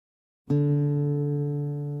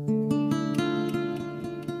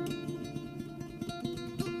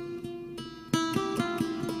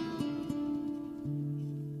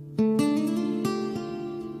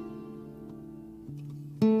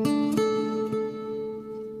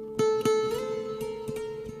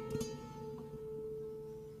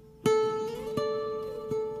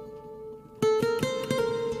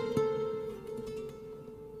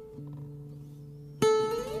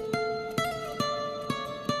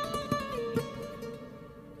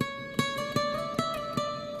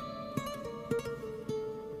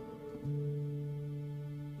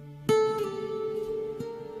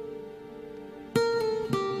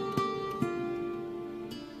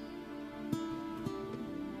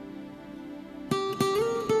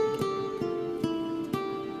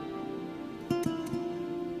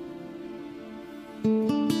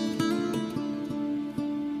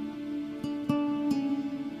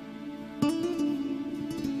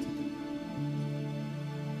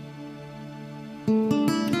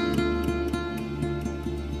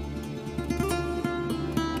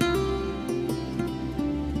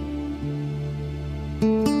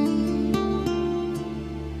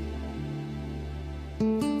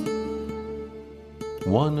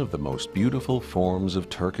One of the most beautiful forms of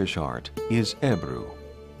Turkish art is Ebru,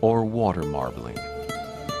 or water marbling.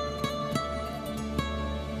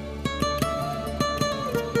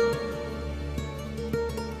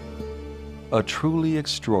 A truly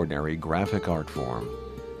extraordinary graphic art form,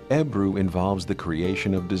 Ebru involves the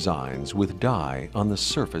creation of designs with dye on the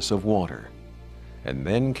surface of water, and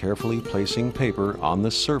then carefully placing paper on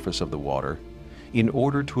the surface of the water in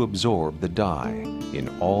order to absorb the dye in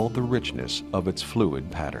all the richness of its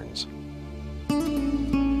fluid patterns.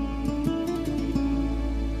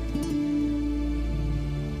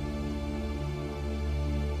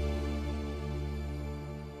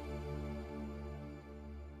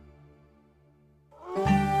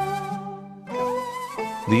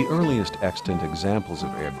 The earliest extant examples of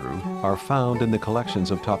Ebru are found in the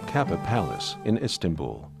collections of Topkapi Palace in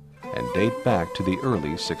Istanbul and date back to the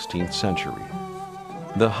early 16th century.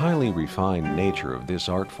 The highly refined nature of this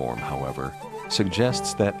art form, however,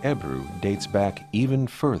 suggests that Ebru dates back even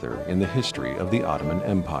further in the history of the Ottoman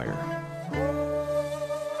Empire.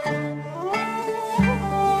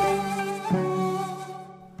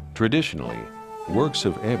 Traditionally, works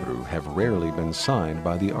of Ebru have rarely been signed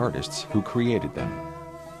by the artists who created them.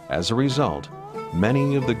 As a result,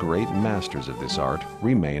 many of the great masters of this art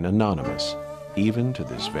remain anonymous, even to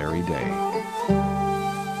this very day.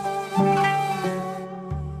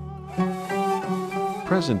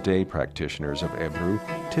 Present-day practitioners of Ebru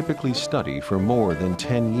typically study for more than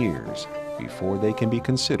 10 years before they can be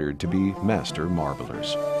considered to be master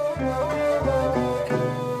marblers.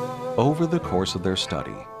 Over the course of their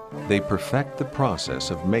study, they perfect the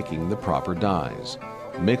process of making the proper dyes,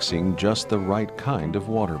 mixing just the right kind of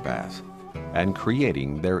water bath, and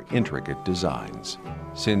creating their intricate designs.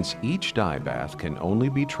 Since each dye bath can only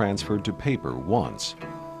be transferred to paper once,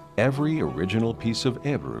 every original piece of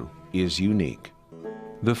Ebru is unique.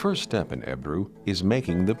 The first step in Ebru is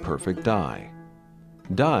making the perfect dye.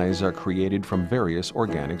 Dyes are created from various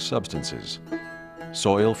organic substances.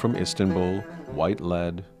 Soil from Istanbul, white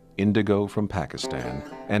lead, indigo from Pakistan,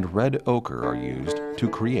 and red ochre are used to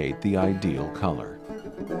create the ideal color.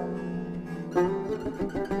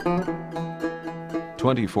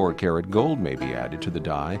 24-karat gold may be added to the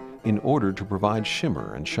dye in order to provide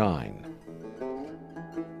shimmer and shine.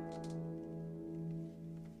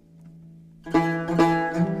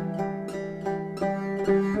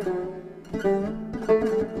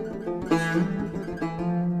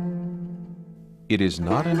 It is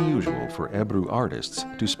not unusual for Ebru artists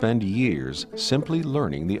to spend years simply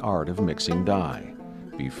learning the art of mixing dye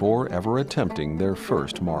before ever attempting their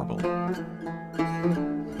first marble.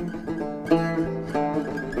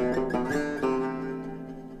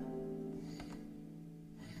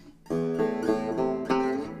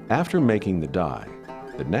 After making the dye,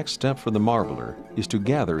 the next step for the marbler is to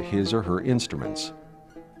gather his or her instruments.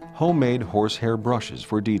 Homemade horsehair brushes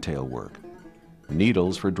for detail work,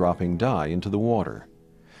 needles for dropping dye into the water,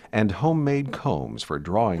 and homemade combs for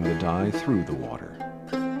drawing the dye through the water.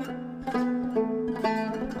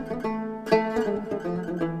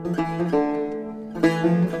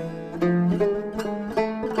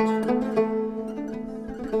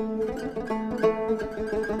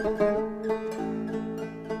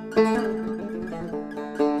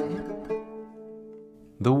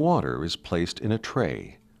 The water is placed in a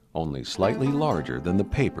tray, only slightly larger than the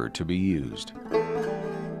paper to be used.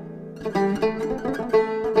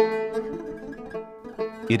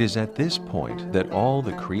 It is at this point that all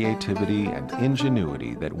the creativity and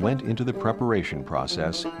ingenuity that went into the preparation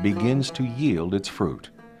process begins to yield its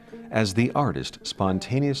fruit, as the artist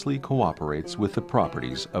spontaneously cooperates with the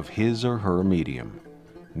properties of his or her medium,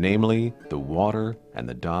 namely the water and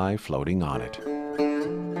the dye floating on it.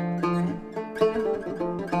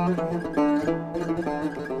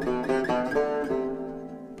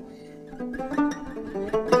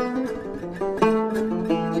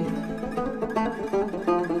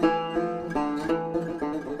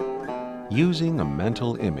 Using a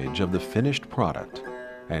mental image of the finished product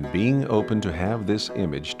and being open to have this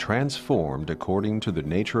image transformed according to the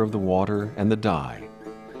nature of the water and the dye,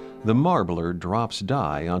 the marbler drops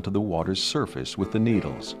dye onto the water's surface with the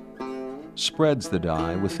needles, spreads the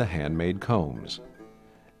dye with the handmade combs,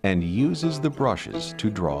 and uses the brushes to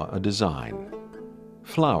draw a design.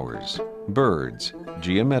 Flowers, birds,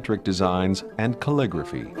 geometric designs, and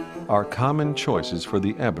calligraphy are common choices for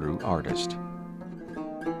the Ebru artist.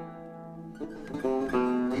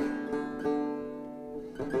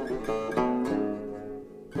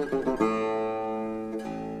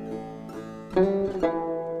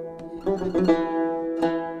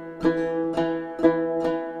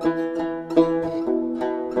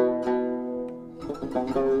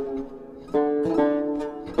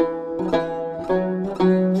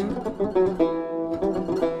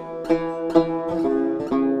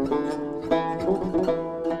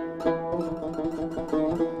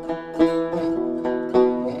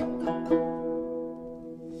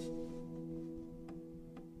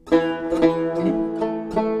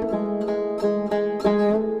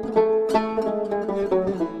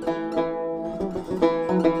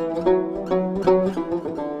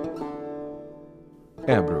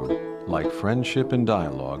 Ebru, like friendship and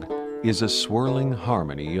dialogue, is a swirling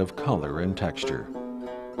harmony of color and texture,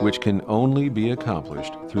 which can only be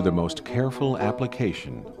accomplished through the most careful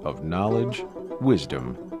application of knowledge,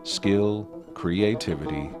 wisdom, skill,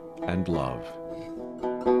 creativity, and love.